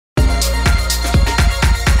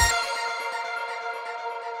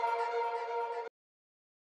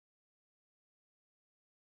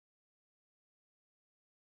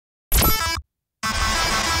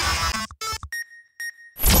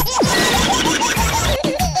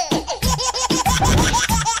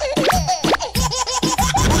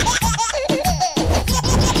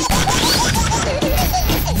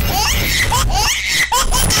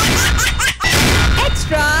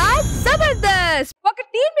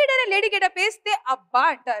Leader lady getup వేస్తే అబ్బా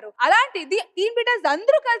అంటారు. అలాంటిది టీమ్ లీడర్స్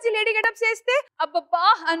అందరూ కలిసి లేడీ గెటప్స్ వేస్తే అబ్బబ్బా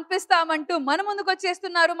అనిపిస్తామంటూ మన ముందుకు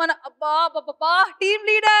వచ్చేస్తున్నారు మన అబ్బా అబ్బబ్బా team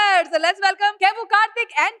leaders. Let's welcome Kevvu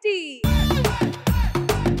Karthik and team.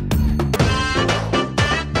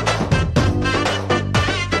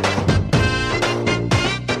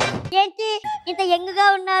 ఏంటి ఇంత యంగ్ గా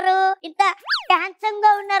ఉన్నారు, ఇంత హ్యాండ్సమ్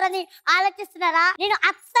గా ఉన్నారని ఆలోచిస్తున్నారా? నేను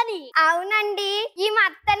అత్తని. అవునండి, ఈమె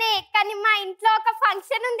అత్తనే. కానీ మా ఇంట్లో ఒక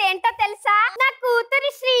ఫంక్షన్ ఉంది. ఏంటో తెలుసా? నా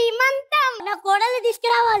కూతురి శ్రీమంతం. నా కోడల్ని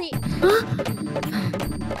తీసుకురావాలి.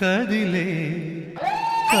 కదిలే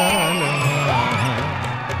కాలమా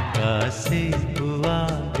కాసేపు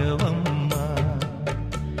ఆగవమ్మా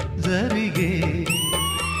జరిగే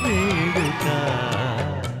వేడుక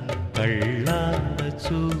కళ్ళార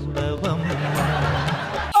చూడవమ్మా.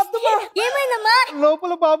 ఏమైందమ్మా?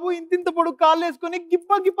 లోపల బాబు ఇంతింత పొడుగు కాళ్ళు వేసుకుని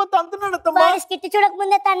గిప్ప గిప్ప తంతున్నాడు అత్తమ్మా. స్కిట్ చూడక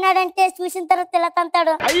ముందే తన్నాడంటే చూసిన తర్వాత ఎలా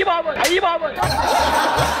తంతాడు?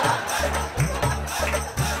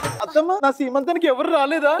 అత్తమ్మా, నా సీమంతానికి ఎవరు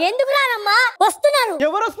రాలేదా? ఎందుకు రానమ్మా? వస్తున్నారు.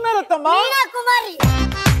 ఎవరు వస్తున్నారు అత్తమ్మా? మీనా కుమారి.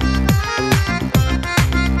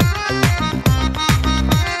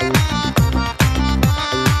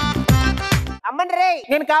 అమ్మన్ రే,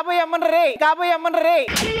 నేను కాబోయే అమ్మన్ రే, కాబోయే అమ్మన్ రే.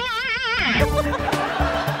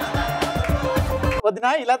 వదినా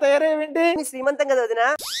ఇలా తయారయ్యేంటి? శ్రీమంతం కదా వదినా.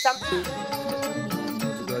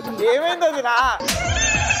 ఏమైంది వదినా?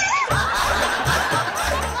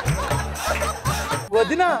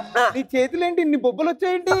 వదినా, నీ చేతులేంటి ఇన్ని బొబ్బలు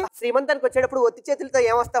వచ్చాయంటి? శ్రీమంతానికి వచ్చేటప్పుడు ఒత్తి చేతులతో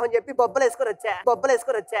ఏమొస్తామని చెప్పి బొబ్బలు వేసుకొని వచ్చా.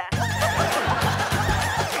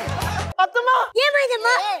 అత్తమ్మా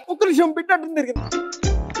ఏమైందమ్మా? ఒక్క నిమిషం పెట్టినట్టు తిరిగింది.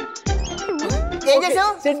 ఏం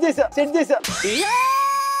చేసావు? సెట్ చేసా.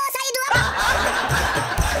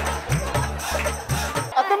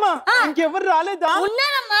 అత్తమ్మా, ఇంకెవరు రాలేదా?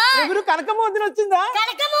 ఉన్నారమ్మా. ఎవరు? కనకమ్మ వదిన వచ్చిందా?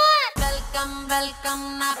 వెల్కమ్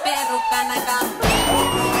నా పేరు కనకం.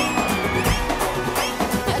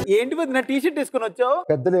 ఏంటి వదిన టీ షర్ట్ వేసుకొని వచ్చావు?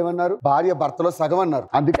 పెద్దలు ఏమన్నారు? భార్య భర్తలో సగం అన్నారు.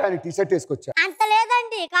 అందుకే ఆయన టీ షర్ట్ వేసుకొచ్చా. అంత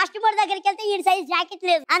లేదండి, కాస్ట్యూమర్ దగ్గరికి వెళ్తే ఈ సైజ్ జాకెట్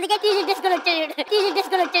లేదు, అందుకే టీ షర్ట్ వేసుకొని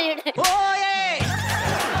వచ్చాడు.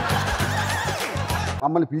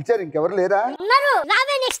 మమ్మల్ని పిలిచారు, ఇంకెవరు లేరా? ఉన్నారు.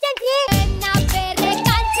 రావే నెక్స్ట్ ఏంటి? నా పేరే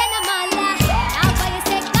కాంచనమాల, నా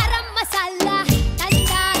వయసే గరం మసాలా,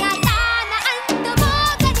 తందాన తాన అందు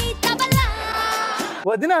మోగని తబలా.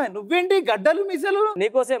 వదిన నువ్వేంటి గడ్డలు మీసాలు?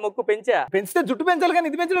 నీకోసే మొక్కు పెంచితే జుట్టు పెంచాలి కానీ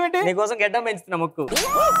ఇది పెంచడం ఏంటి? నీకోసం గడ్డం పెంచుతున్నా మొక్కు.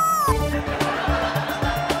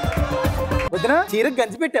 వదిన చీరకు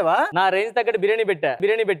గంజి పెట్టావా? నా రేంజ్ తగ్గట్టు బిర్యానీ పెట్టా.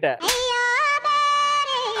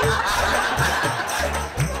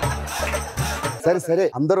 సరే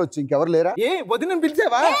అందరూ వచ్చి ఇంకెవరు లేరా? ఏ వదిన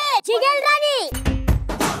పిలిచావా? చిగల్ రాని.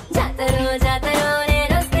 జాతరో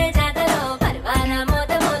నేనొస్తే జాతరో పర్వాన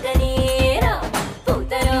మోత మోగనీరో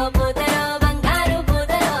పూతరో బంగారు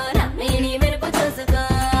పూతరో నమ్మిని మెరుపు చూసుకో.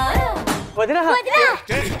 వదినా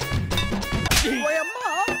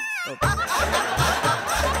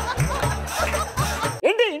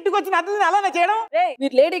ఏంటి ఇంటికి వచ్చిన అతని అలానే చేయడం?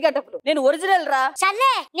 మీరు లేడీ గెటప్, నేను ఒరిజినల్ రా.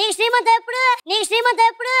 సర్లే, నీకు శ్రీమంతం ఎప్పుడు?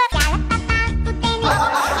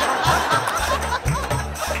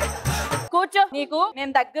 కూర్చో, నీకు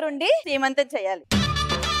నేను దగ్గరుండి శ్రీమంతం చేయాలి.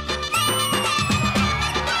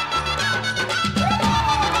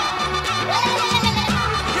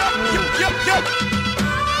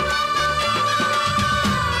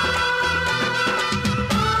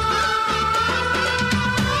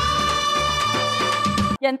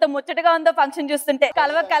 ఎంత ముచ్చటగా ఉందో ఫంక్షన్ చూస్తుంటే.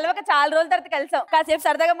 కలవక చాలా రోజుల తర్వాత కలిసాం, కాసేపు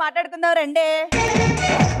సరదాగా మాట్లాడుకుందాం రండి.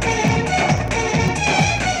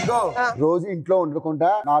 రోజు ఇంట్లో ఉండకుండా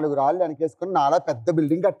 4 రాళ్ళు వెనకేసుకుని నాలా పెద్ద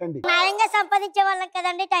బిల్డింగ్ కట్టండి. న్యాయంగా సంపాదించే వాళ్ళం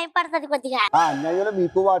కదండి, టైం పడుతుంది కొద్దిగా. ఆ అన్యాయంలో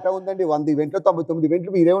మీకు వాటా ఉందండి. 100 ఈవెంట్లు 99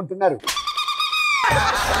 ఈవెంట్లు మీరే ఉంటున్నారు.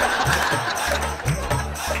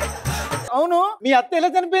 అవును, మీ అత్త ఎలా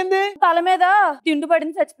చనిపోయింది? తల మీద దిండు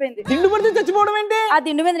పడింది, చచ్చిపోయింది. దిండు పడితే చచ్చిపోవడం ఏంటి? ఆ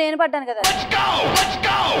దిండు మీద నేను పడ్డాను కదా.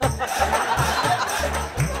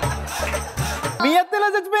 మీ అత్త ఎలా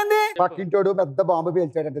చచ్చిపోయింది? పక్కింటోడు పెద్ద బాంబు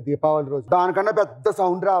పేల్చాడంట దీపావళి రోజు. దానికన్నా పెద్ద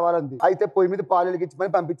సౌండ్ రావాలంది. అయితే పొయ్యి మీద పాలు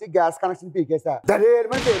వెలిగించమని పంపించి గ్యాస్ కనెక్షన్ పీకేసా.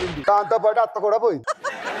 ధరేమని తేలింది. దాంతో పాటు అత్త కూడా పోయింది.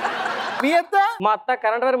 మీ అత్త? మా అత్త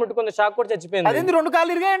కరెంట్ వైర్ ముట్టుకుంది, షాక్ కూడా చచ్చిపోయింది. అదేంది 2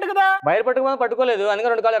 కాళ్ళు ఇరిగాయంట కదా? వైర్ పట్టుకోలేదు, అందుకే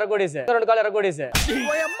 2 కాళ్ళు ఎరగొడేసా.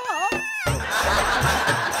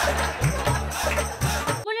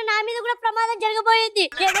 నా మీద కూడా ప్రమాదం జరగబోయింది.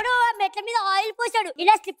 ఎవడో మెట్ల మీద ఆయిల్ పోసాడు,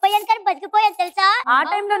 ఇలా స్లిప్ అయ్యాను కానీ బతికిపోయాను తెలుసా? ఆ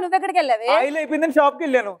టైంలో నువ్వెక్కడికి వెళ్ళావే? ఆయిల్ అయిపోయిందని షాప్ కి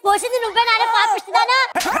వెళ్ళాను. పోసింది నువ్వే నానే పాపిస్తానా?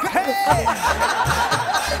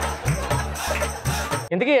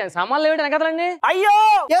 ఇంతకీ సామాన్లు ఏమిటి వెనకతలండి? అయ్యో,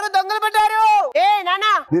 ఎవరు దొంగలు పడ్డారు? ఏ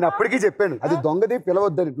నానా, నేను అప్పటికీ చెప్పాను అది దొంగది,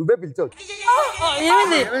 పిలవద్దని. నువ్వే పిలిచావు.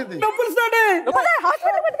 డబ్బులు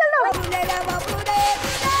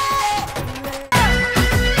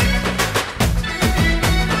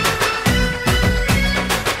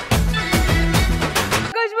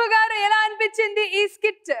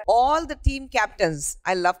captains.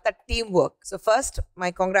 I love that teamwork. So first,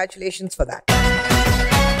 my congratulations for that.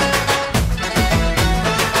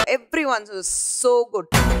 Everyone was so good.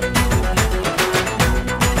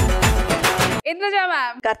 Indraja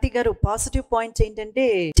ma'am. Karthik గారు పాజిటివ్ పాయింట్స్ ఏంటంటే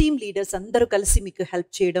టీమ్ లీడర్స్ అందరూ కలిసి మీకు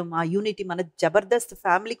హెల్ప్ చేయడం, ఆ యూనిటీ, మన జబర్దస్త్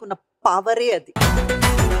ఫ్యామిలీకి ఉన్న పవరే అది.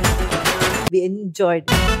 We enjoyed.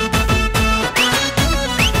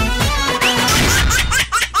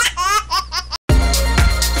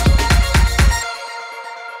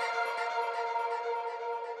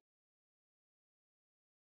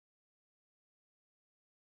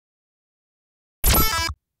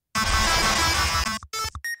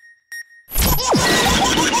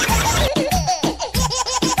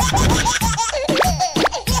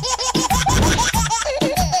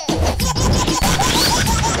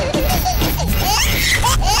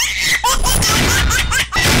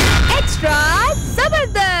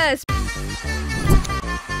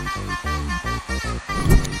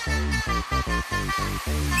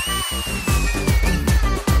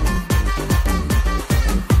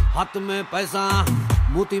 हाथ में पैसा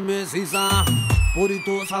मोती में शीशा पूरी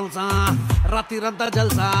तो सालसा राती रंता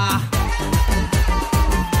जलसा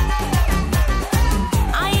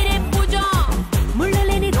आए रे पूजा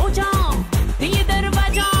मुंडलेनी रोजा ये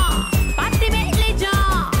दरवाजा पार्टी में ले जा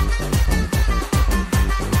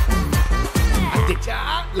అధ్యక్ష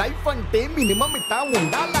లైఫ్ అంటే మినిమం ఇట్టా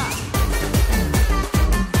ఉండాలా.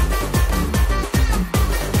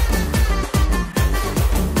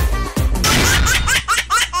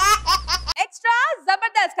 ఎక్స్ట్రా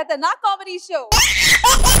జబర్దస్త్ ఖతర్నాక్ comedy show.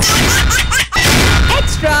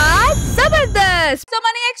 Extra Jabardasth. So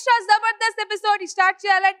మన ఎక్స్ట్రా జబర్దస్త్ ఎపిసోడ్ స్టార్ట్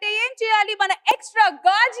చేయాలంటే ఏం చేయాలి? మన ఎక్స్ట్రా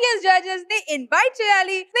గార్జియస్ జడ్జెస్ ని ఇన్వైట్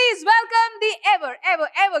చేయాలి. Please welcome the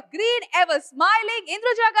ever green ever smiling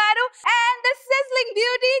Indraja గారు and the sizzling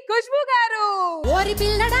beauty Khushbu గారు. ఓరి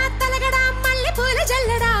పిల్లడా తలగడా మల్లె పూల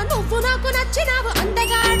జల్లడా నువ్వు నాకు నచ్చినావు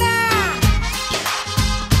అందగాడా.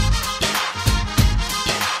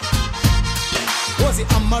 కోసి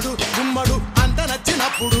అమ్మడు గుమ్మడు అంత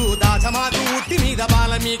నచ్చినప్పుడు దాచమాకు ఉట్టి మీద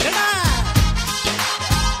బాల మీకడా